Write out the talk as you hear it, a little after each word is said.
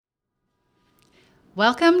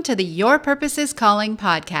Welcome to the Your Purpose is Calling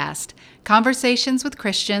podcast, conversations with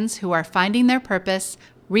Christians who are finding their purpose,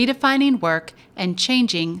 redefining work, and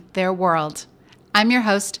changing their world. I'm your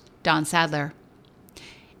host, Dawn Sadler.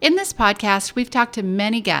 In this podcast, we've talked to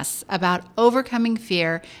many guests about overcoming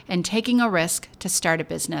fear and taking a risk to start a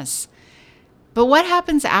business. But what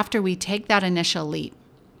happens after we take that initial leap?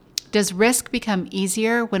 Does risk become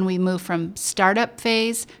easier when we move from startup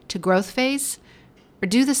phase to growth phase? Or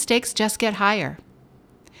do the stakes just get higher?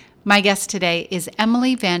 My guest today is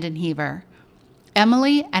Emily Vandenhever.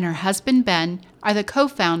 Emily and her husband Ben are the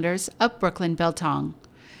co-founders of Brooklyn Biltong.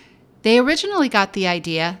 They originally got the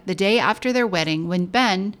idea the day after their wedding when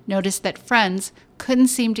Ben noticed that friends couldn't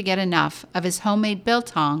seem to get enough of his homemade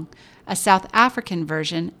biltong, a South African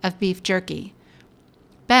version of beef jerky.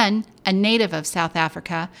 Ben, a native of South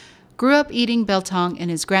Africa, grew up eating biltong in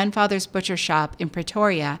his grandfather's butcher shop in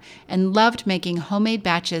Pretoria and loved making homemade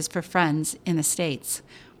batches for friends in the States.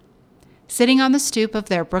 Sitting on the stoop of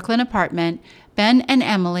their Brooklyn apartment, Ben and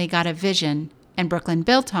Emily got a vision, and Brooklyn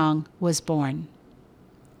Biltong was born.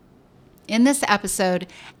 In this episode,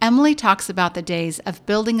 Emily talks about the days of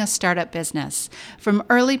building a startup business, from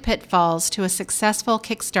early pitfalls to a successful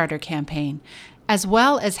Kickstarter campaign, as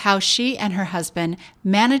well as how she and her husband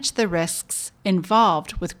managed the risks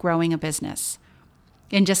involved with growing a business.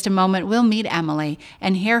 In just a moment, we'll meet Emily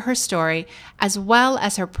and hear her story, as well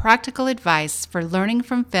as her practical advice for learning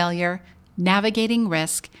from failure, navigating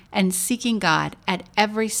risk, and seeking God at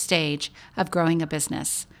every stage of growing a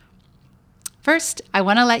business. First, I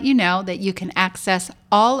want to let you know that you can access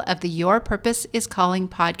all of the Your Purpose is Calling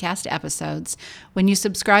podcast episodes when you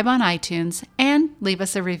subscribe on iTunes and leave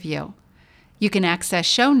us a review. You can access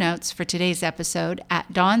show notes for today's episode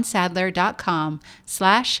at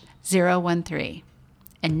dawnsadler.com/013.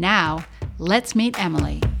 And now, let's meet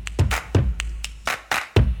Emily.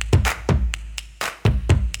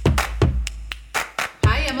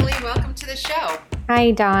 Hi, Emily. Welcome to the show.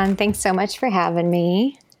 Hi, Dawn. Thanks so much for having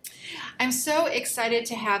me. I'm so excited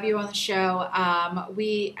to have you on the show.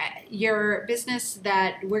 Your business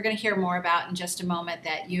that we're going to hear more about in just a moment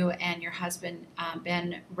that you and your husband,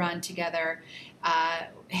 Ben, run together,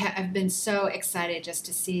 have been so excited just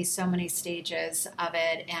to see so many stages of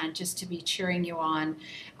it and just to be cheering you on.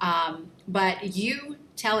 But you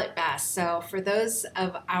tell it best. So for those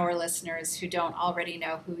of our listeners who don't already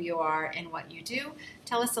know who you are and what you do,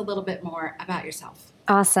 tell us a little bit more about yourself.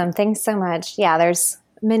 Awesome. Thanks so much. Yeah, there's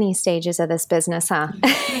many stages of this business, huh?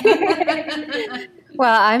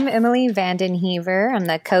 Well, I'm Emily Vandenhever. I'm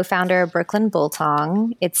the co-founder of Brooklyn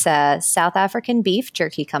Biltong. It's a South African beef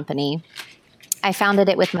jerky company. I founded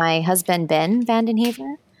it with my husband, Ben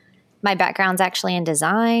Vandenhever. My background's actually in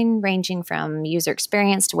design, ranging from user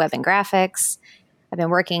experience to web and graphics. I've been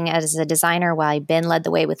working as a designer while Ben led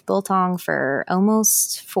the way with Biltong for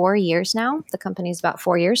almost 4 years now. The company's about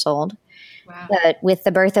 4 years old. Wow. But with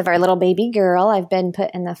the birth of our little baby girl, I've been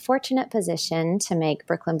put in the fortunate position to make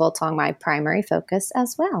Brooklyn Biltong my primary focus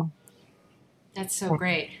as well. That's so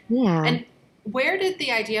great. Yeah. And where did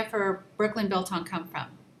the idea for Brooklyn Biltong come from?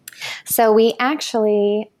 So we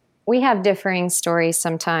have differing stories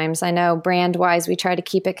sometimes. I know brand-wise we try to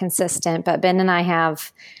keep it consistent, but Ben and I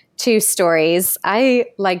have two stories. I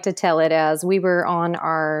like to tell it as we were on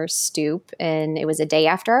our stoop, and it was a day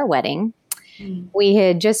after our wedding. We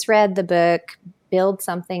had just read the book, Build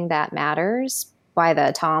Something That Matters by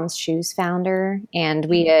the Tom's Shoes founder. And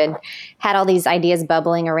we had all these ideas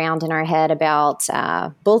bubbling around in our head about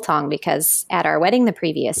biltong because at our wedding the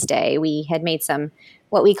previous day, we had made some,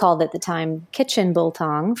 what we called at the time, kitchen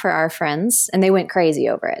biltong for our friends. And they went crazy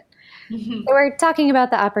over it. Mm-hmm. They were talking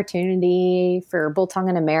about the opportunity for biltong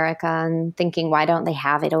in America and thinking, why don't they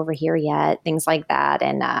have it over here yet? Things like that.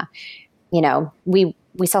 And,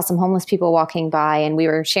 we saw some homeless people walking by and we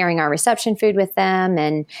were sharing our reception food with them.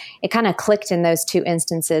 And it kind of clicked in those two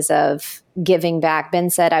instances of giving back. Ben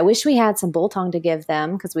said, I wish we had some biltong to give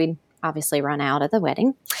them because we'd obviously run out at the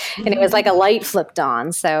wedding. Mm-hmm. And it was like a light flipped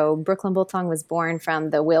on. So Brooklyn Biltong was born from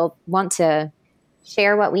the want to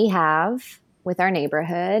share what we have with our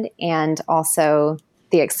neighborhood and also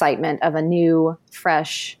the excitement of a new,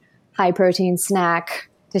 fresh, high protein snack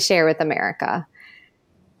to share with America.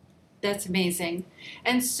 That's amazing.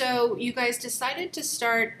 And so you guys decided to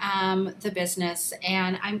start the business,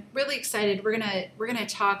 and I'm really excited. We're gonna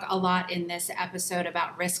talk a lot in this episode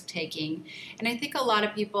about risk taking, and I think a lot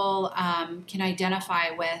of people can identify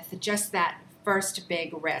with just that first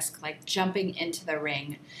big risk, like jumping into the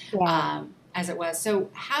ring, as it was. So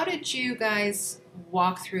how did you guys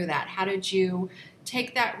walk through that? How did you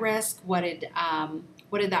take that risk? What did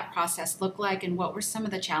that process look like, and what were some of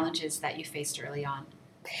the challenges that you faced early on?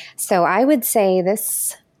 So I would say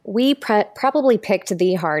we probably picked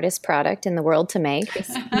the hardest product in the world to make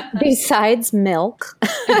besides milk.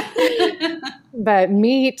 But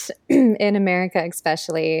meat in America,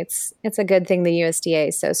 especially, it's a good thing the USDA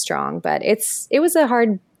is so strong, but it was a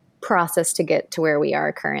hard process to get to where we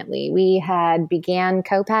are currently. We had began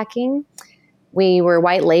co-packing. We were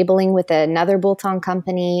white labeling with another Biltong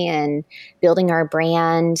company and building our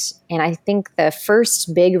brand. And I think the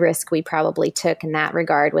first big risk we probably took in that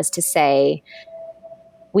regard was to say,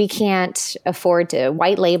 we can't afford to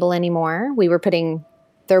white label anymore. We were putting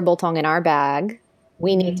their Biltong in our bag.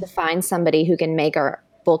 We need to find somebody who can make our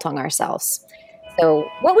Biltong ourselves. So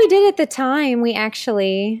what we did at the time, we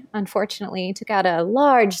actually, unfortunately, took out a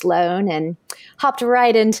large loan and hopped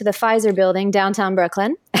right into the Pfizer building, downtown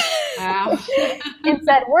Brooklyn. Wow. And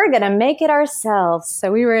said, we're going to make it ourselves.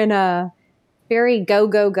 So we were in a very go,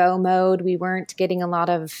 go, go mode. We weren't getting a lot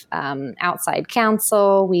of outside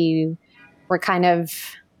counsel. We were kind of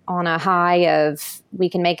on a high of we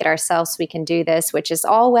can make it ourselves, we can do this, which is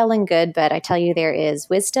all well and good. But I tell you, there is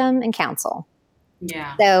wisdom and counsel.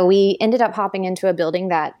 Yeah. So we ended up hopping into a building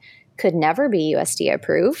that could never be USDA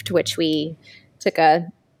approved, which we took I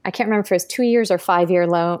can't remember if it was 2 years or 5 year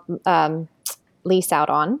loan lease out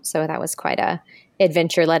on. So that was quite a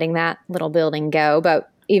adventure letting that little building go. But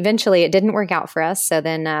eventually it didn't work out for us. So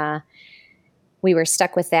then we were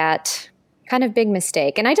stuck with that kind of big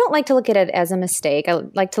mistake. And I don't like to look at it as a mistake. I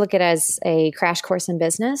like to look at it as a crash course in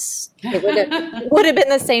business. It would have been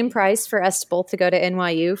the same price for us both to go to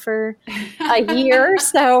NYU for a year.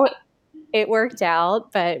 So it worked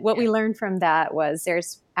out. But what we learned from that was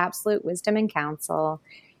there's absolute wisdom and counsel.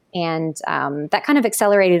 And that kind of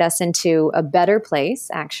accelerated us into a better place,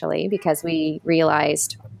 actually, because we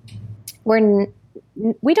realized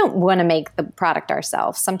we don't want to make the product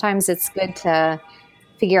ourselves. Sometimes it's good to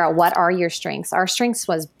figure out what are your strengths. Our strengths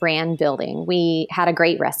was brand building. We had a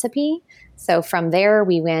great recipe. So from there,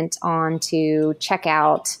 we went on to check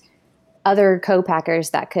out other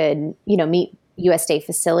co-packers that could, meet USDA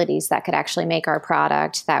facilities that could actually make our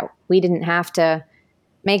product, that we didn't have to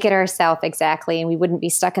make it ourselves exactly. And we wouldn't be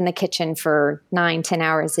stuck in the kitchen for 9-10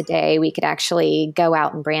 hours a day. We could actually go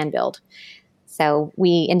out and brand build. So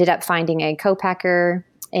we ended up finding a co-packer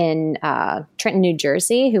in Trenton, New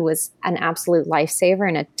Jersey, who was an absolute lifesaver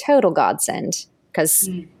and a total godsend, because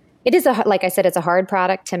it is like I said, it's a hard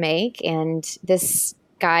product to make. And this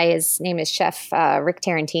guy, his name is Chef Rick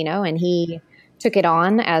Tarantino, and he took it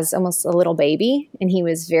on as almost a little baby. And he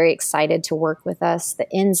was very excited to work with us, the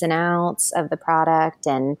ins and outs of the product.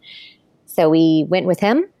 And so we went with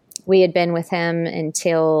him. We had been with him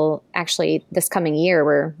until actually this coming year,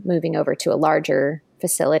 we're moving over to a larger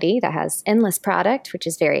facility that has endless product, which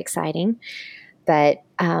is very exciting. But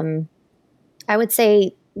I would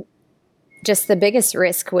say just the biggest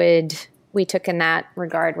risk we took in that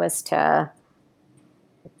regard was to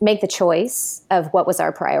make the choice of what was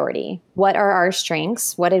our priority. What are our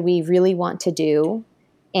strengths? What did we really want to do?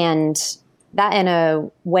 And that in a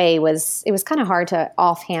way it was kind of hard to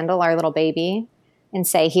off-handle our little baby and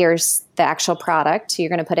say, here's the actual product. You're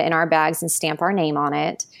going to put it in our bags and stamp our name on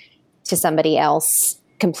it to somebody else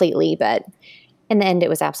completely. But in the end, it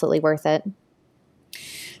was absolutely worth it.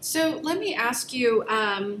 So let me ask you,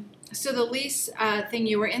 so the lease thing,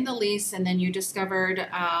 you were in the lease and then you discovered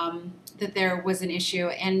that there was an issue.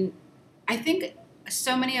 And I think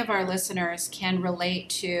so many of our listeners can relate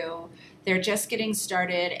to they're just getting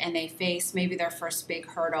started and they face maybe their first big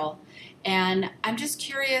hurdle. And I'm just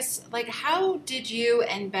curious, like, how did you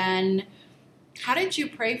and Ben, how did you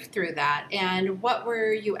pray through that? And what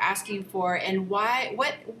were you asking for? And why,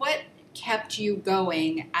 what kept you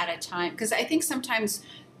going at a time? Because I think sometimes,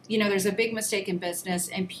 there's a big mistake in business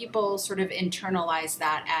and people sort of internalize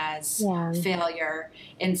that as failure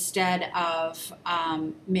instead of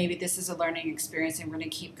maybe this is a learning experience and we're going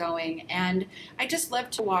to keep going. And I just love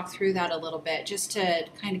to walk through that a little bit, just to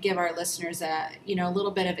kind of give our listeners a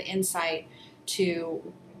little bit of insight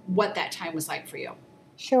to what that time was like for you.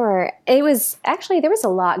 Sure. It was actually, there was a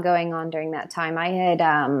lot going on during that time. I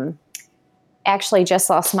had actually just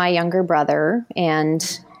lost my younger brother,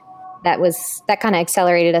 and that kind of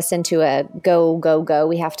accelerated us into a go, go, go.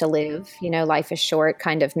 We have to live, life is short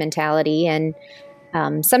kind of mentality. And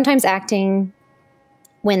sometimes acting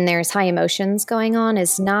when there's high emotions going on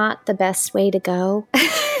is not the best way to go.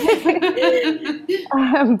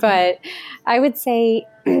 But I would say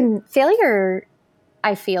failure,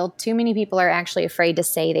 I feel too many people are actually afraid to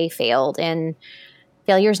say they failed. And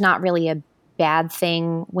failure is not really a bad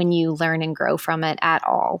thing when you learn and grow from it at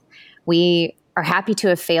all. We are happy to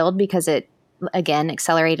have failed because it again,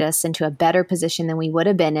 accelerated us into a better position than we would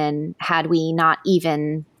have been in had we not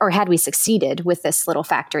even, or had we succeeded with this little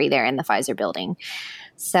factory there in the Pfizer building.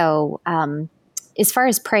 So as far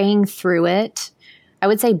as praying through it, I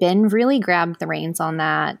would say Ben really grabbed the reins on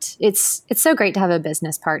that. It's so great to have a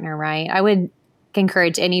business partner, right? I would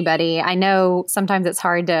encourage anybody. I know sometimes it's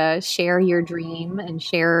hard to share your dream and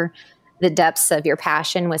share the depths of your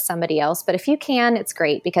passion with somebody else. But if you can, it's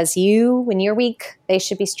great, because when you're weak, they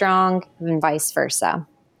should be strong, and vice versa.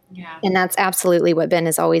 Yeah. And that's absolutely what Ben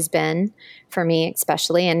has always been for me,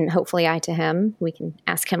 especially, and hopefully I to him. We can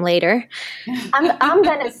ask him later.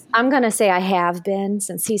 I'm gonna say I have been,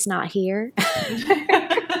 since he's not here.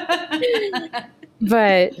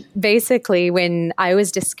 But basically, when I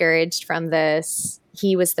was discouraged from this,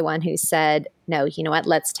 he was the one who said, no, you know what,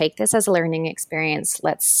 let's take this as a learning experience.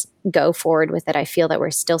 Let's go forward with it. I feel that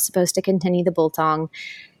we're still supposed to continue the biltong.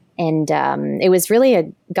 And it was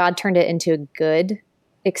really God turned it into a good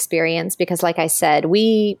experience, because like I said,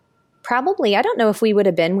 I don't know if we would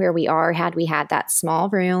have been where we are had we had that small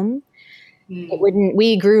room.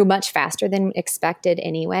 We grew much faster than expected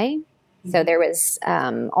anyway. So there was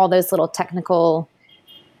all those little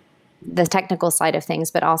the technical side of things,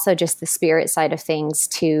 but also just the spirit side of things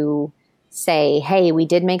to say, hey, we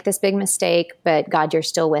did make this big mistake, but God, you're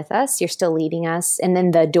still with us. You're still leading us. And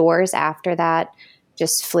then the doors after that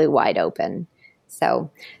just flew wide open. So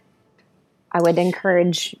I would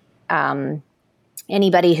encourage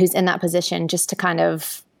anybody who's in that position just to kind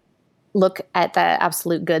of look at the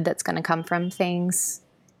absolute good that's going to come from things,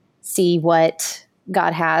 see what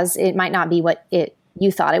God has. It might not be what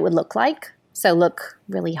you thought it would look like. So look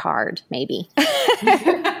really hard, maybe.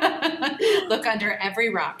 Look under every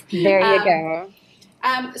rock. There you go.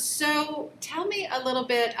 So tell me a little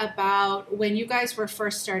bit about when you guys were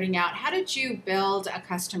first starting out. How did you build a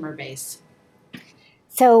customer base?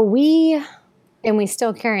 So we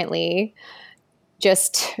still currently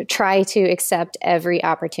just try to accept every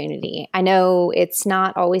opportunity. I know it's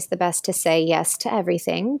not always the best to say yes to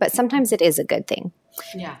everything, but sometimes it is a good thing.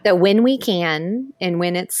 Yeah. So when we can, and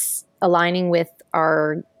when it's aligning with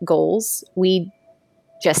our goals, we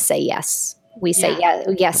just say yes. We say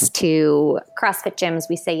yes to CrossFit gyms.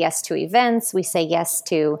 We say yes to events. We say yes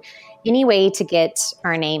to any way to get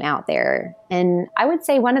our name out there. And I would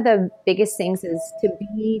say one of the biggest things is to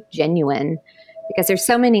be genuine, because there's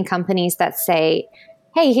so many companies that say,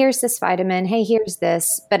 hey, here's this vitamin. Hey, here's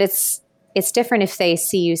this. But it's different if they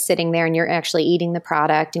see you sitting there and you're actually eating the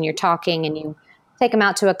product and you're talking and you take them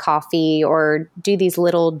out to a coffee or do these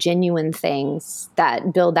little genuine things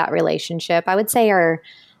that build that relationship. I would say our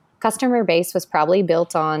customer base was probably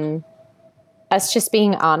built on us just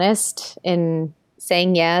being honest and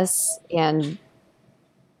saying yes and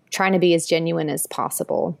trying to be as genuine as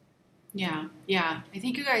possible. Yeah. Yeah. I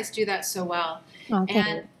think you guys do that so well. Oh,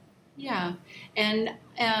 and yeah. And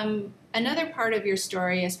another part of your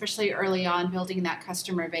story, especially early on building that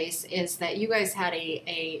customer base, is that you guys had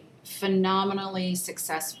a phenomenally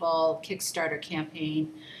successful Kickstarter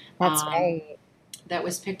campaign. That's right. That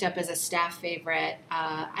was picked up as a staff favorite.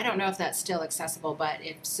 I don't know if that's still accessible, but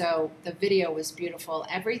if so, the video was beautiful.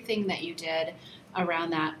 Everything that you did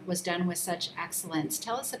around that was done with such excellence.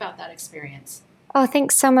 Tell us about that experience. Oh,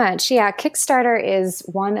 thanks so much. Yeah, Kickstarter is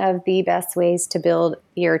one of the best ways to build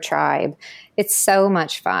your tribe. It's so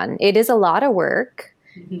much fun. It is a lot of work.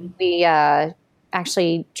 Mm-hmm. We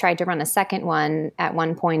actually tried to run a second one at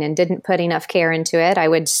one point and didn't put enough care into it. I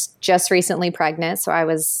was just recently pregnant, so I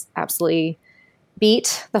was absolutely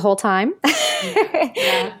beat the whole time.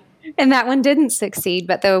 Yeah. And that one didn't succeed,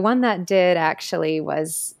 but the one that did actually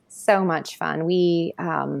was so much fun. We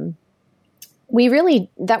really,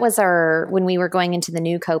 that was when we were going into the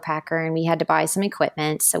new co-packer and we had to buy some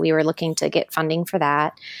equipment. So we were looking to get funding for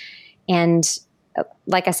that. And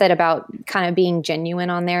like I said, about kind of being genuine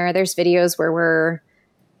on there's videos where we're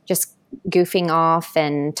just goofing off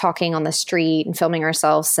and talking on the street and filming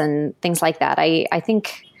ourselves and things like that. I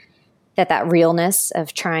think that realness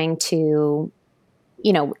of trying to,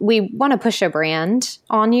 we want to push a brand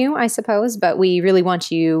on you, I suppose, but we really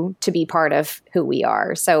want you to be part of who we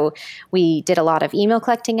are. So we did a lot of email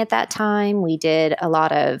collecting at that time. We did a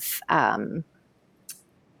lot of,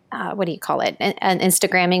 what do you call it? And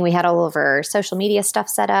Instagramming. We had all of our social media stuff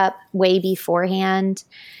set up way beforehand.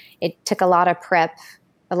 It took a lot of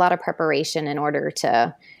preparation in order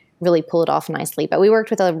to really pull it off nicely. But we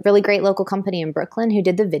worked with a really great local company in Brooklyn who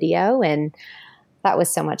did the video, and that was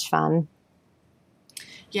so much fun.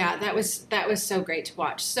 Yeah, that was so great to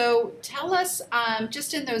watch. So tell us,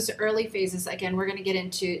 just in those early phases, again, we're going to get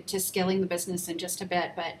into scaling the business in just a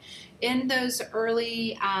bit, but in those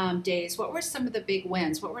early days, what were some of the big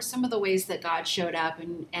wins? What were some of the ways that God showed up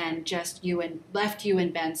and just you and left you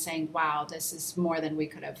and Ben saying, "Wow, this is more than we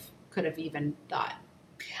could have even thought."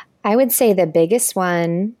 I would say the biggest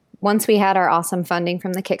one, once we had our awesome funding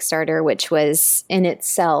from the Kickstarter, which was in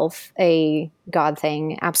itself a God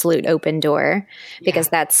thing, absolute open door, Yeah,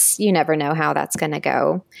 because you never know how that's going to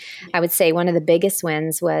go. I would say one of the biggest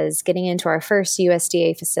wins was getting into our first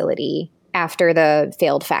USDA facility after the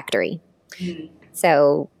failed factory. yeah.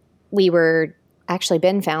 So we were actually,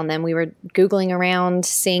 Ben found them. We were Googling around,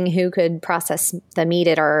 seeing who could process the meat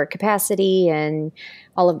at our capacity and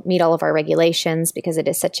meet all of our regulations, because it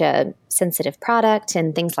is such a sensitive product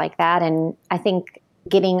and things like that. And I think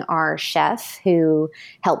getting our chef who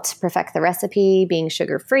helped perfect the recipe, being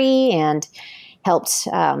sugar free, and helped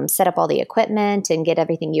set up all the equipment and get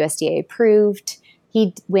everything USDA approved.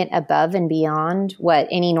 He went above and beyond what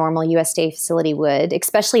any normal USDA facility would,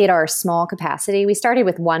 especially at our small capacity. We started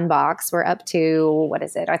with one box. We're up to, what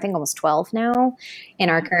is it? I think almost 12 now in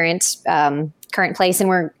our current place. And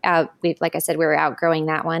we're out, like I said, we were outgrowing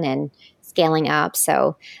that one and scaling up.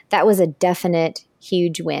 So that was a definite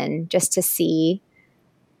huge win, just to see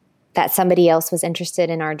that somebody else was interested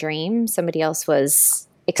in our dream. Somebody else was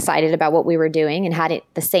excited about what we were doing and had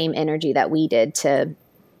the same energy that we did to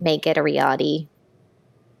make it a reality.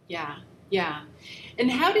 Yeah, yeah.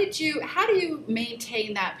 And how do you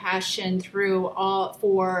maintain that passion through all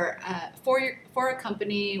for a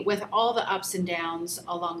company with all the ups and downs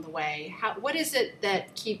along the way? What is it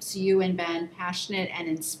that keeps you and Ben passionate and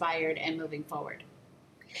inspired and moving forward?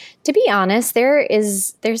 To be honest,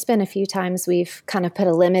 there's been a few times we've kind of put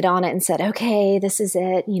a limit on it and said, okay, this is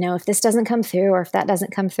it. If this doesn't come through, or if that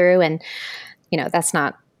doesn't come through, and that's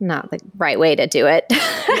not the right way to do it.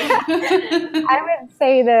 I would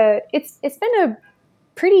say that it's been a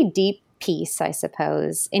pretty deep piece, I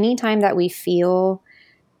suppose. Anytime that we feel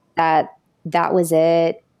that was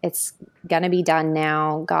it, it's going to be done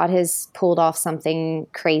now. God has pulled off something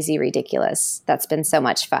crazy, ridiculous. That's been so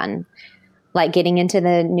much fun. Like getting into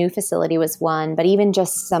the new facility was one, but even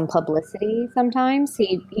just some publicity sometimes.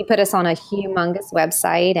 He put us on a humongous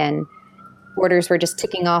website, and orders were just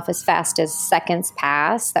ticking off as fast as seconds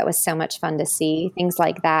passed. That was so much fun to see. Things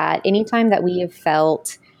like that. Anytime that we have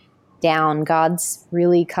felt down, God's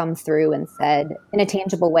really come through and said, in a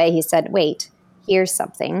tangible way, He said, wait, here's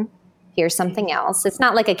something. Here's something else. It's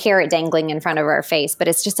not like a carrot dangling in front of our face, but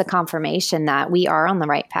it's just a confirmation that we are on the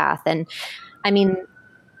right path. And I mean,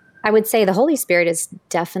 I would say the Holy Spirit is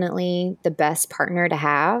definitely the best partner to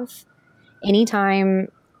have. Anytime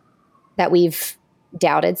that we've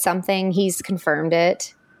doubted something, He's confirmed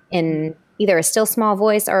it in either a still small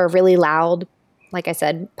voice or a really loud, like I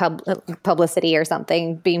said, publicity or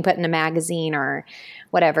something, being put in a magazine or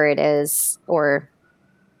whatever it is. Or,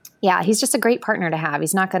 yeah, He's just a great partner to have.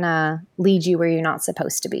 He's not going to lead you where you're not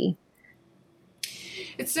supposed to be.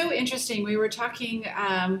 It's so interesting. We were talking,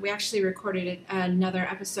 we actually recorded another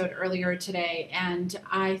episode earlier today, and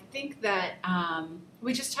I think that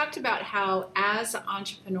we just talked about how, as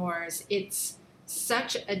entrepreneurs, it's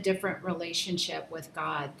such a different relationship with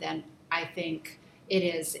God than I think it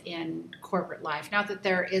is in corporate life. Not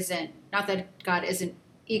that God isn't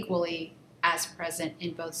equally as present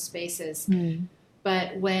in both spaces.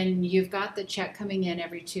 But when you've got the check coming in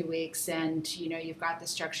every 2 weeks, and you've got the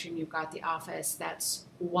structure and you've got the office, that's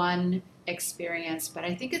one experience. But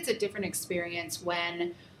I think it's a different experience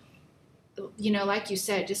when, like you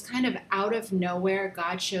said, just kind of out of nowhere,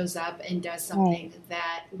 God shows up and does something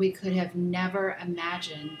that we could have never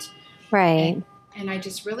imagined. Right. And I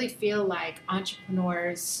just really feel like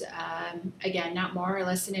entrepreneurs, again, not more or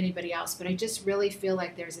less than anybody else, but I just really feel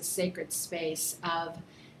like there's a sacred space of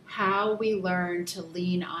how we learn to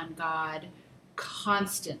lean on God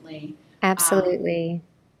constantly. Absolutely.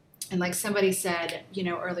 And like somebody said,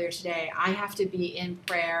 earlier today, I have to be in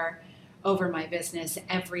prayer over my business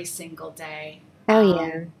every single day. Oh,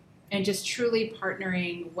 yeah. And just truly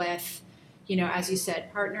partnering with, as you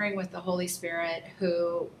said, partnering with the Holy Spirit,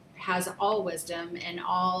 who has all wisdom and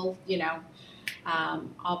all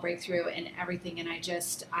breakthrough and everything. And I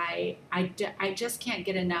just can't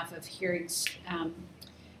get enough of hearing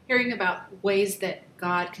about ways that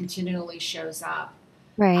God continually shows up,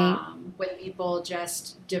 Right. when people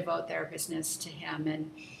just devote their business to Him.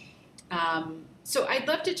 And so I'd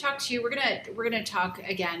love to talk to you. We're gonna talk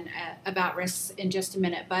again about risks in just a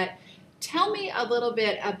minute, but tell me a little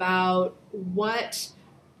bit about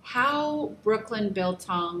how Brooklyn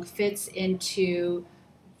Biltong fits into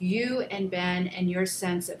you and Ben and your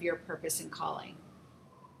sense of your purpose and calling?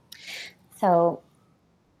 So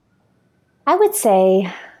I would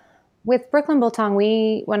say with Brooklyn Biltong,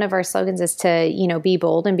 one of our slogans is to, be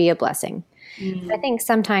bold and be a blessing. I Mm. think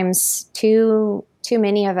sometimes too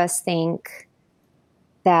many of us think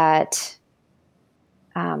that,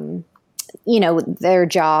 their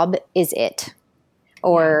job is it,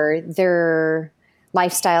 or their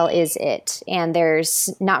lifestyle is it. And there's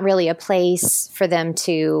not really a place for them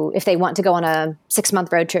to, if they want to go on a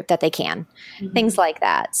 6-month road trip, that they can, things like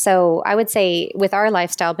that. So I would say with our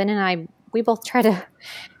lifestyle, Ben and I, we both try to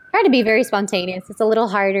be very spontaneous. It's a little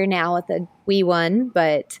harder now with the wee one,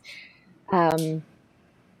 but I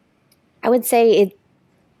would say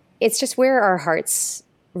it's just where our hearts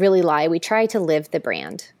really lie. We try to live the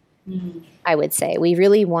brand. Mm. I would say we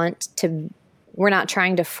really want to. We're not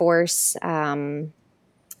trying to force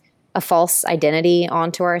a false identity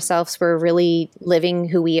onto ourselves. We're really living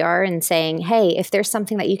who we are and saying, "Hey, if there's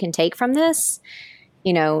something that you can take from this,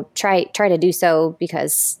 try to do so,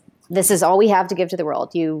 because this is all we have to give to the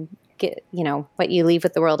world. You get, what you leave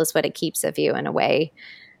with the world is what it keeps of you, in a way,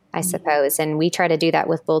 I suppose." And we try to do that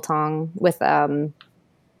with Biltong, with the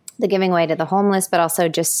giving away to the homeless, but also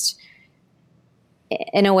just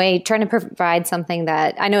in a way trying to provide something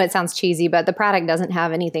that, I know it sounds cheesy, but the product doesn't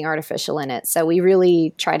have anything artificial in it. So we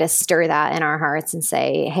really try to stir that in our hearts and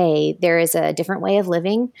say, hey, there is a different way of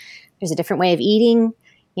living. There's a different way of eating.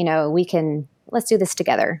 Let's do this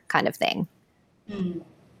together, kind of thing. Mm.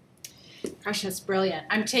 Gosh, that's brilliant.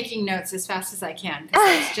 I'm taking notes as fast as I can,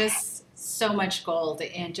 because it's just so much gold,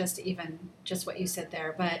 and just what you said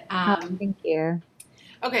there. But thank you.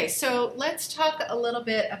 Okay, so let's talk a little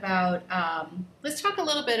bit about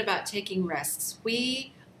taking risks.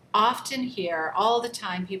 We often hear all the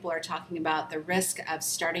time people are talking about the risk of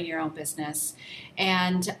starting your own business,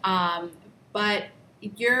 and but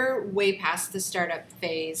you're way past the startup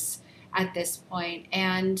phase at this point.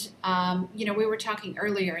 And we were talking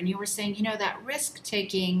earlier, and you were saying, that risk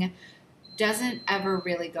taking doesn't ever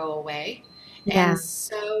really go away. Yeah. And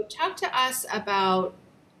so, talk to us about,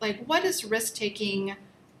 like, what does risk taking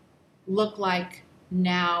look like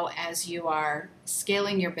now as you are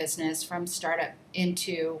scaling your business from startup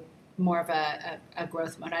into more of a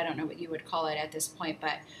growth mode? I don't know what you would call it at this point,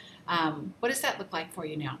 but what does that look like for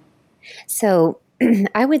you now? So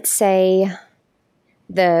I would say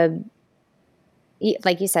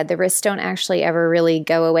like you said, the risks don't actually ever really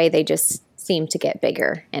go away. They just seem to get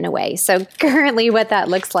bigger, in a way. So currently what that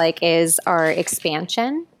looks like is our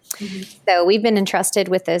expansion. Mm-hmm. So we've been entrusted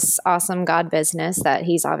with this awesome God business that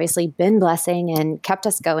He's obviously been blessing and kept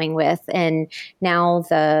us going with. And now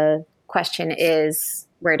the question is,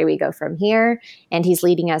 where do we go from here? And He's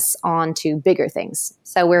leading us on to bigger things.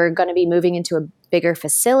 So we're going to be moving into a bigger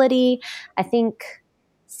facility. I think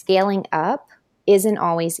scaling up isn't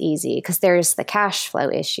always easy, because there's the cash flow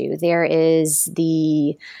issue. There is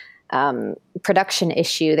the production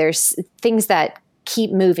issue. There's things that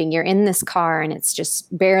keep moving. You're in this car and it's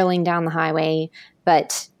just barreling down the highway,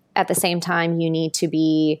 but at the same time you need to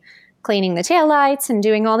be cleaning the taillights and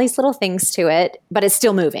doing all these little things to it, but it's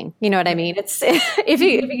still moving. You know what I mean? It's if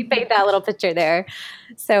you paint that little picture there.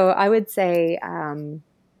 So I would say,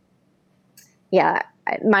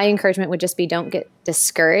 my encouragement would just be, don't get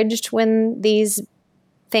discouraged when these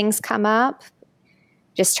things come up.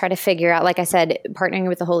 Just try to figure out, like I said, partnering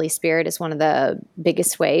with the Holy Spirit is one of the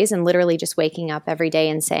biggest ways, and literally just waking up every day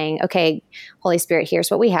and saying, okay, Holy Spirit,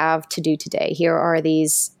 here's what we have to do today. Here are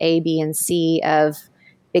these A, B, and C of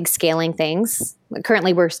big scaling things.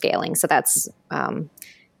 Currently we're scaling, so that's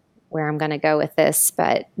where I'm going to go with this.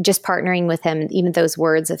 But just partnering with Him, even those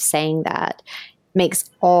words of saying that, makes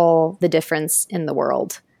all the difference in the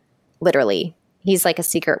world. Literally. He's like a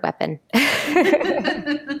secret weapon.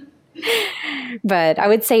 But I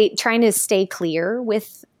would say trying to stay clear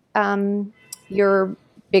with your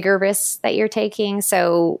bigger risks that you're taking.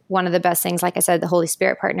 So one of the best things, like I said, the Holy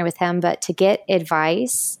Spirit, partner with Him, but to get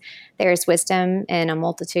advice, there's wisdom in a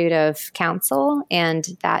multitude of counsel. And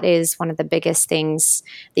that is one of the biggest things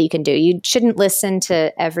that you can do. You shouldn't listen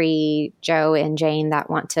to every Joe and Jane that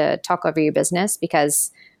want to talk over your business,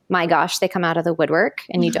 because my gosh, they come out of the woodwork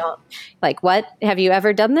and you don't like, what, have you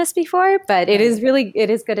ever done this before? But it is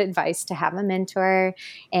good advice to have a mentor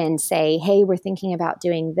and say, hey, we're thinking about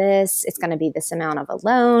doing this. It's going to be this amount of a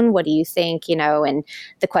loan. What do you think? And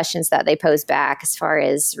the questions that they pose back as far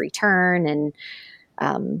as return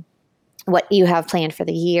and what you have planned for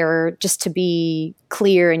the year, just to be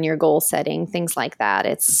clear in your goal setting, things like that.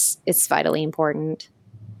 It's vitally important.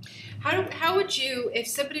 How would you, if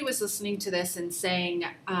somebody was listening to this and saying,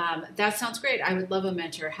 that sounds great, I would love a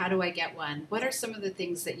mentor, how do I get one? What are some of the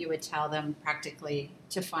things that you would tell them practically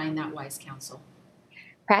to find that wise counsel?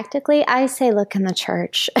 Practically, I say look in the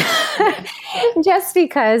church just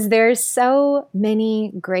because there's so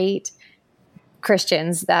many great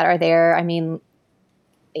Christians that are there. I mean,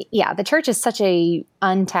 yeah, the church is such a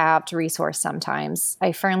untapped resource sometimes.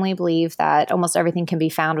 I firmly believe that almost everything can be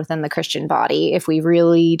found within the Christian body if we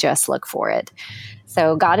really just look for it.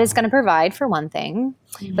 So God is going to provide for one thing,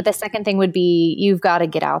 but the second thing would be you've got to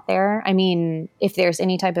get out there. I mean, if there's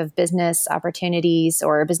any type of business opportunities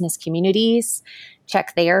or business communities,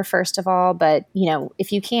 check there first of all. But,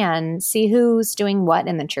 if you can, see who's doing what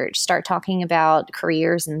in the church. Start talking about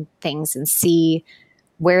careers and things and see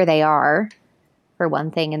where they are for one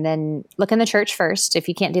thing. And then look in the church first. If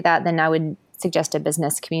you can't do that, then I would suggest a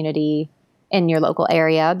business community in your local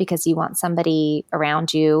area because you want somebody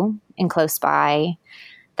around you and close by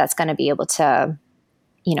that's going to be able to,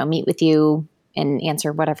 meet with you and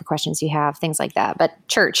answer whatever questions you have, things like that. But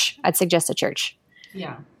church, I'd suggest a church.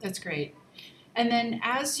 Yeah, that's great. And then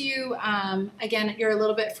as you, again, you're a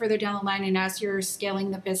little bit further down the line and as you're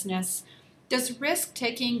scaling the business, does risk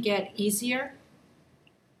taking get easier?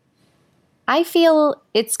 I feel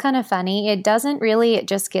it's kind of funny. It doesn't really, it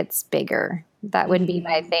just gets bigger. That would be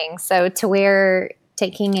my thing. So to where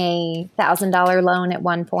taking a $1,000 loan at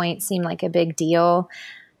one point seemed like a big deal.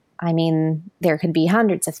 I mean, there could be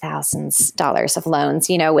hundreds of thousands of dollars of loans,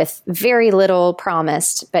 with very little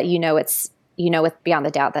promised, but it's with beyond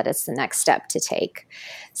the doubt that it's the next step to take.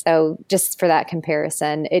 So just for that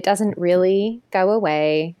comparison, it doesn't really go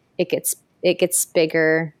away. It gets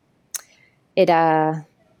bigger. Let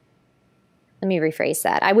me rephrase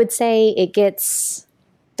that. I would say it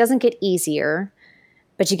doesn't get easier,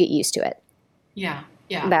 but you get used to it. Yeah.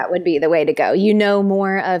 Yeah. That would be the way to go.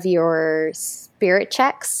 More of your spirit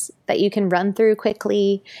checks that you can run through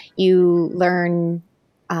quickly. You learn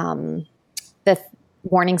the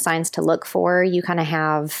warning signs to look for. You kind of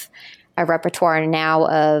have a repertoire now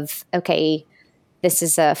of, okay, this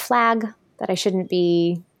is a flag that I shouldn't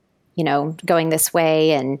be, going this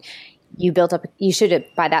way. And you should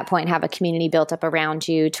by that point have a community built up around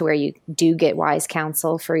you to where you do get wise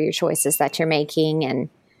counsel for your choices that you're making. And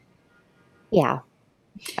yeah,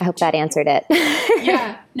 I hope that answered it.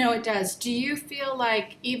 Yeah, no, it does. Do you feel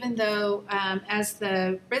like even though as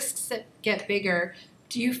the risks get bigger,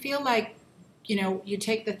 do you feel like, you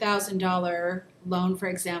take the $1,000 loan, for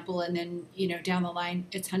example, and then, down the line,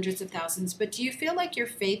 it's hundreds of thousands, but do you feel like your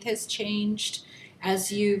faith has changed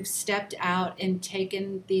as you've stepped out and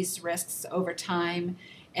taken these risks over time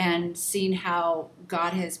and seen how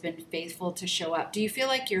God has been faithful to show up? Do you feel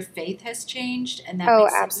like your faith has changed? And that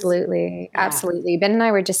makes absolutely. Yeah. Absolutely. Ben and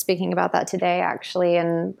I were just speaking about that today, actually,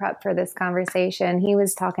 in prep for this conversation. He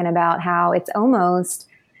was talking about how it's almost,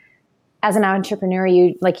 as an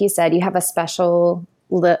entrepreneur, like you said, you have a special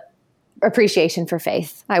appreciation for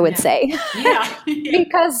faith, I would say. Yeah.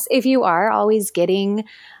 Because if you are always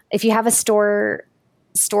if you have a stored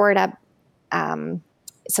up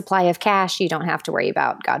supply of cash, you don't have to worry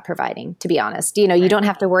about God providing, to be honest. You don't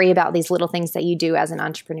have to worry about these little things that you do as an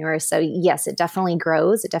entrepreneur. So yes, it definitely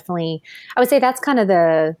grows. I would say that's kind of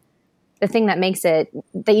the thing that makes it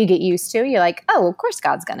that you get used to. You're like, oh, of course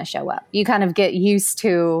God's going to show up. You kind of get used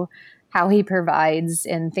to how he provides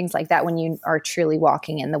and things like that when you are truly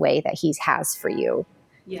walking in the way that he has for you.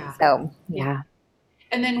 Yeah. So, yeah.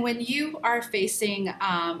 And then when you are facing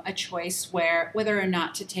a choice whether or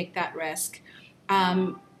not to take that risk,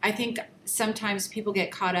 I think sometimes people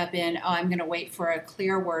get caught up in, I'm going to wait for a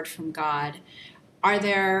clear word from God.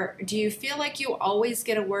 Do you feel like you always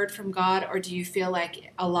get a word from God, or do you feel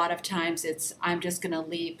like a lot of times I'm just going to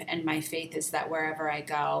leap and my faith is that wherever I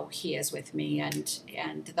go, he is with me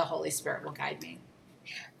and the Holy Spirit will guide me?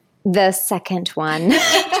 The second one.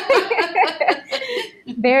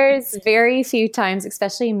 There's very few times,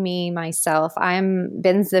 especially me, myself.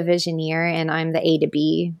 Ben's the visioneer and I'm the A to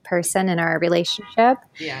B person in our relationship,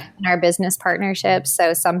 in our business partnership.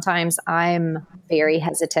 So sometimes I'm very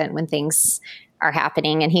hesitant when things are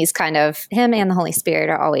happening, and him and the Holy Spirit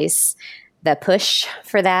are always the push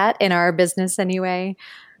for that in our business anyway.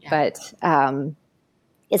 Yeah. But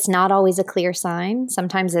it's not always a clear sign.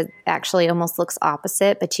 Sometimes it actually almost looks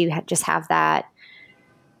opposite, but you just have that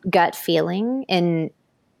gut feeling. And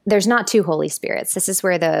there's not two Holy Spirits. This is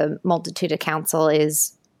where the multitude of counsel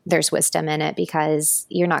is. There's wisdom in it, because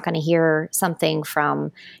you're not going to hear something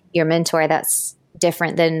from your mentor that's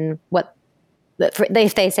different than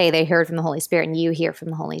if they say they heard from the Holy Spirit and you hear from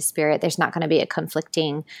the Holy Spirit. There's not going to be a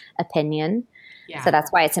conflicting opinion. Yeah. So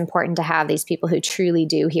that's why it's important to have these people who truly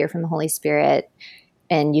do hear from the Holy Spirit,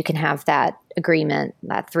 and you can have that agreement,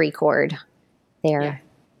 that 3 chord there.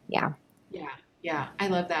 Yeah. Yeah. Yeah. I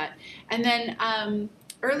love that. And then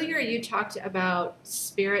earlier you talked about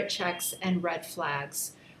spirit checks and red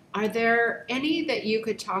flags. Are there any that you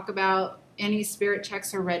could talk about? Any spirit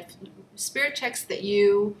checks or red spirit checks that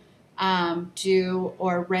you do,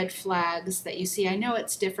 or red flags that you see? I know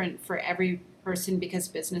it's different for every person because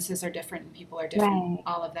businesses are different and people are different, Right.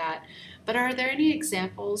 all of that. But are there any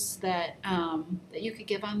examples that that you could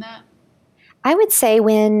give on that? I would say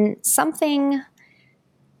when something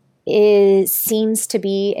seems to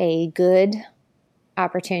be a good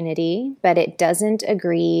opportunity, but it doesn't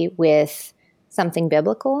agree with something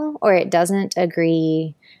biblical, or it doesn't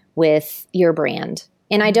agree with your brand.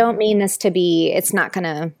 And I don't mean this to be, it's not going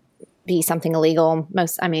to be something illegal.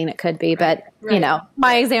 I mean, it could be, Right. but Right.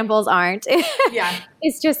 my Right. examples aren't. Yeah.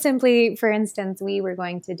 It's just simply, for instance, we were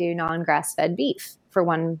going to do non-grass fed beef for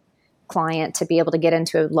one client to be able to get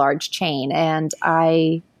into a large chain. And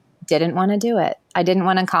I didn't want to do it. I didn't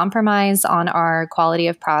want to compromise on our quality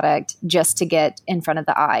of product just to get in front of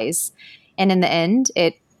the eyes. And in the end,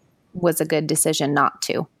 it was a good decision not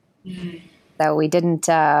to. Mhm. So we didn't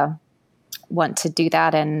want to do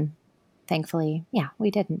that. And thankfully, yeah,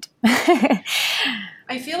 we didn't.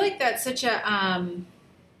 I feel like that's such a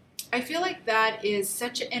I feel like that is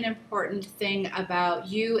such an important thing about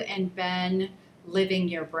you and Ben living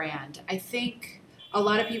your brand. I think a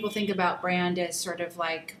lot of people think about brand as sort of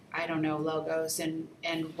like, I don't know, logos and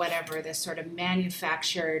whatever, this sort of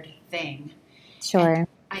manufactured thing. And Sure.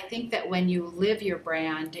 I think that when you live your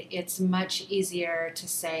brand, it's much easier to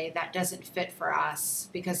say that doesn't fit for us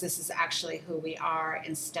because this is actually who we are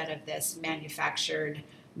instead of this manufactured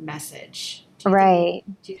message. Right.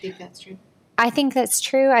 Do you think that's true? I think that's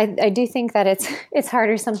true. I do think that it's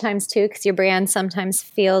harder sometimes too, because your brand sometimes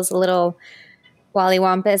feels a little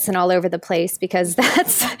wallywampus and all over the place, because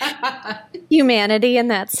that's humanity and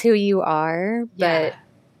that's who you are. But Yeah.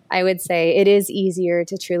 I would say it is easier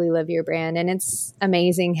to truly live your brand. And it's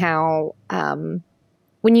amazing how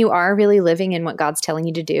when you are really living in what God's telling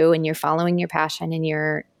you to do, and you're following your passion, and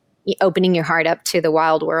you're opening your heart up to the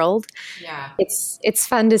wild world, Yeah. it's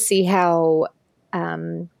fun to see how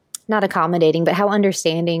not accommodating, but how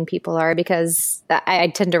understanding people are. Because I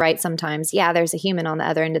tend to write sometimes, yeah, there's a human on the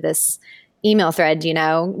other end of this email thread,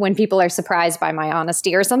 when people are surprised by my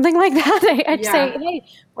honesty or something like that. I'd say, Yeah. hey,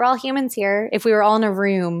 we're all humans here. If we were all in a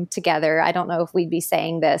room together, I don't know if we'd be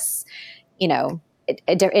saying this,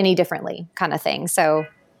 any differently, kind of thing. So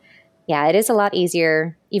yeah, it is a lot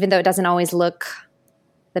easier, even though it doesn't always look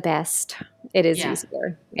the best. It is Yeah.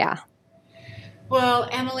 easier. Yeah. Well,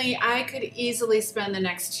 Emily, I could easily spend the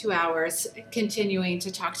next 2 hours continuing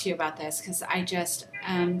to talk to you about this because I just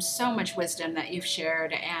so much wisdom that you've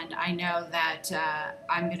shared, and I know that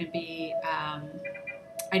I'm going to be.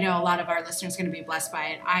 I know a lot of our listeners are going to be blessed by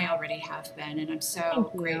it. I already have been, and I'm Thank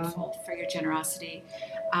so you. grateful for your generosity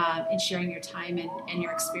in sharing your time and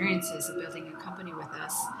your experiences of building a company with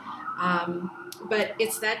us. But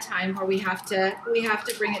it's that time where we have to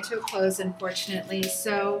bring it to a close, unfortunately.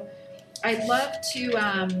 So I'd love to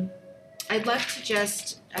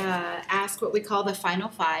just ask what we call the final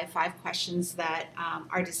five questions that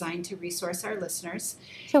are designed to resource our listeners.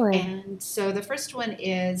 Sure. And so the first one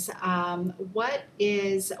is, what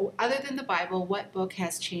is, other than the Bible, what book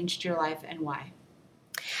has changed your life and why?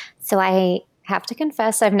 So I have to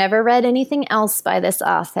confess, I've never read anything else by this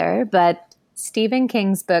author, but Stephen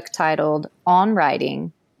King's book titled On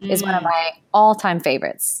Writing is one of Mm, my all-time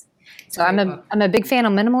favorites. it's a So I'm great a book. I'm a big fan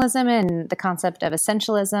of minimalism and the concept of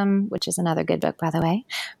essentialism, which is another good book, by the way.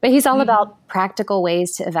 But he's all Mm, about practical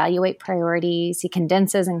ways to evaluate priorities. He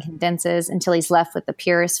condenses and condenses until he's left with the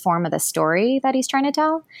purest form of the story that he's trying to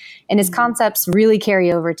tell. And his mm, concepts really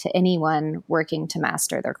carry over to anyone working to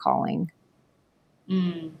master their calling.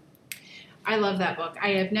 mm. I love that book.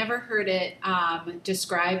 I have never heard it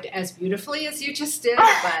described as beautifully as you just did,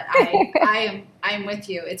 but I'm with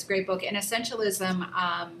you. It's a great book. And essentialism,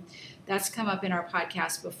 that's come up in our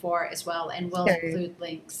podcast before as well, and we'll Sure. include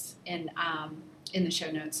links in the show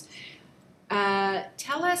notes.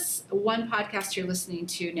 Tell us one podcast you're listening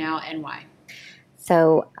to now and why.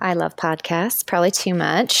 So I love podcasts, probably too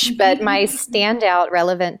much, but my standout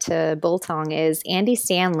relevant to Bulltong is Andy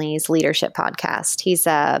Stanley's leadership podcast. He's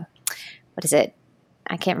what is it?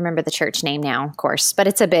 I can't remember the church name now, of course, but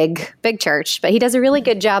it's a big, big church. But he does a really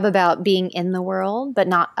good job about being in the world, but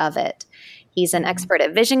not of it. He's an expert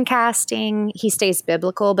at vision casting. He stays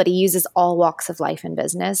biblical, but he uses all walks of life and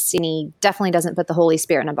business. And he definitely doesn't put the Holy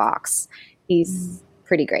Spirit in a box. Mm, He's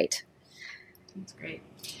pretty great. that's great.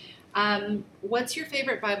 What's your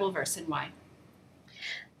favorite Bible verse and why?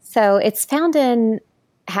 So it's found in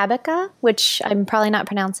Habakkuk, which I'm probably not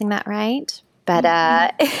pronouncing that right. But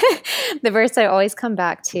the verse I always come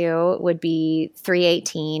back to would be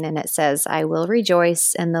 3:18, and it says, "I will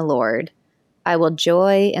rejoice in the Lord. I will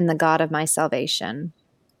joy in the God of my salvation."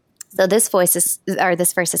 So this verse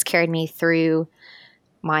has carried me through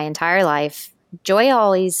my entire life. Joy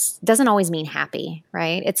doesn't always mean happy,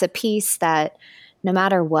 right? It's a peace that no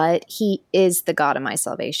matter what, He is the God of my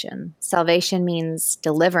salvation. Salvation means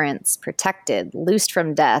deliverance, protected, loosed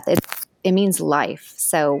from death. It means life.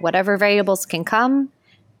 So whatever variables can come,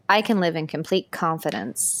 I can live in complete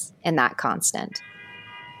confidence in that constant.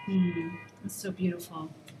 That's so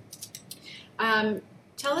beautiful.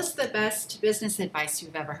 Tell us the best business advice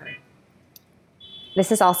you've ever heard.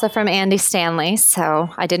 This is also from Andy Stanley,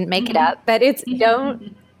 so I didn't make it up, but it's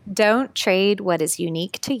don't trade what is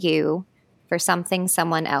unique to you for something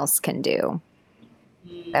someone else can do.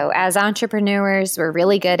 So as entrepreneurs, we're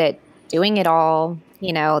really good at doing it all,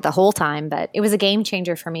 the whole time, but it was a game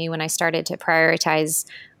changer for me when I started to prioritize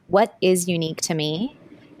what is unique to me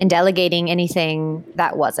and delegating anything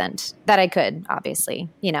that I could, obviously,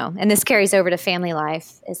 and this carries over to family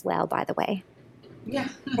life as well, by the way. Yeah.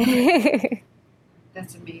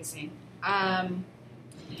 That's amazing. And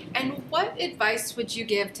what advice would you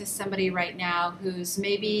give to somebody right now who's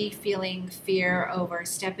maybe feeling fear over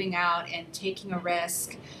stepping out and taking a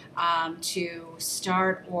risk to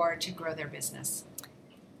start or to grow their business?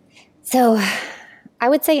 So I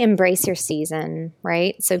would say embrace your season,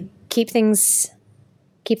 right? So keep things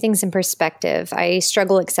in perspective. I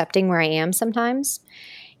struggle accepting where I am sometimes.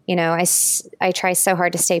 I try so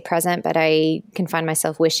hard to stay present, but I can find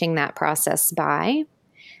myself wishing that process by.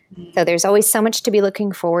 So there's always so much to be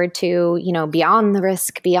looking forward to, beyond the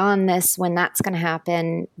risk, beyond this, when that's going to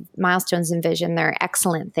happen. Milestones and vision, they're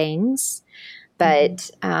excellent things.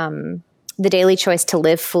 But the daily choice to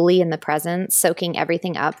live fully in the present, soaking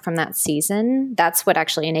everything up from that season, that's what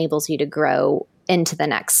actually enables you to grow into the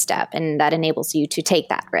next step. And that enables you to take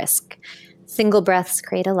that risk. Single breaths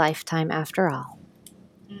create a lifetime after all.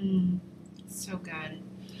 So good.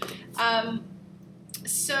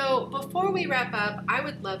 So before we wrap up, I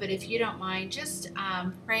would love it if you don't mind just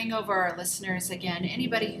praying over our listeners again,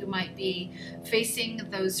 anybody who might be facing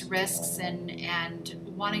those risks and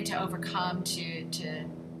wanting to overcome to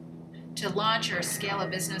launch or scale a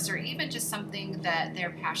business, or even just something that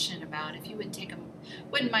they're passionate about. If you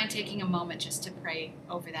wouldn't mind taking a moment just to pray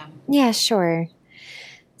over them. Yeah, sure.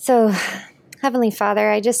 So, Heavenly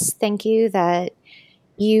Father, I just thank you that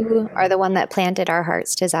you are the one that planted our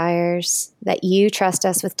heart's desires, that you trust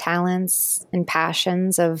us with talents and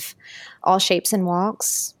passions of all shapes and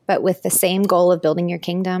walks, but with the same goal of building your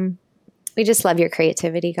kingdom. We just love your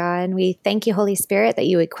creativity, God. And we thank you, Holy Spirit, that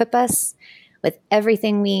you equip us with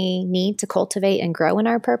everything we need to cultivate and grow in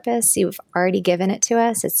our purpose. You've already given it to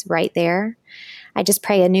us. It's right there. I just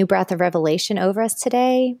pray a new breath of revelation over us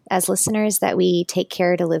today as listeners, that we take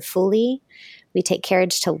care to live fully. We take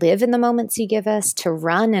courage to live in the moments you give us, to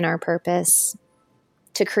run in our purpose,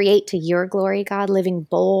 to create to your glory, God, living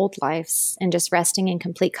bold lives and just resting in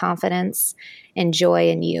complete confidence and joy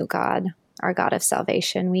in you, God, our God of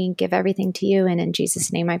salvation. We give everything to you, and in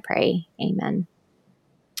Jesus' name I pray. Amen.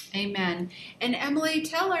 Amen. And Emily,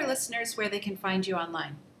 tell our listeners where they can find you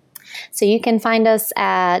online. So you can find us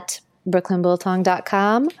at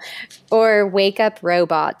brooklynbiltong.com or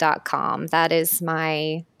wakeuprobot.com. That is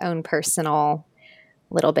my own personal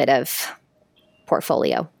little bit of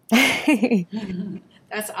portfolio.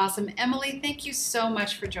 That's awesome. Emily, thank you so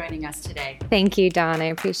much for joining us today. Thank you, Dawn. I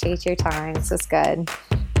appreciate your time. This was good.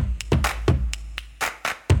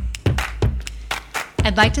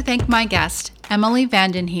 I'd like to thank my guest, Emily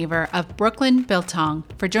Vandenhever of Brooklyn Biltong,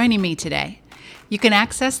 for joining me today. You can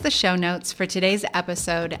access the show notes for today's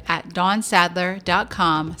episode at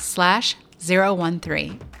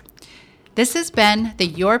dawnsadler.com/013. This has been the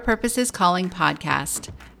Your Purpose is Calling podcast.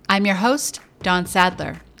 I'm your host, Dawn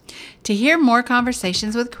Sadler. To hear more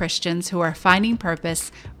conversations with Christians who are finding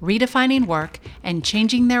purpose, redefining work, and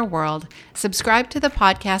changing their world, subscribe to the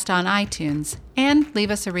podcast on iTunes and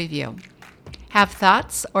leave us a review. Have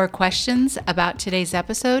thoughts or questions about today's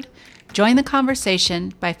episode? Join the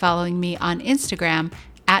conversation by following me on Instagram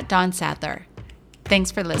at Dawn Sadler.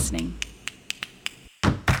 Thanks for listening.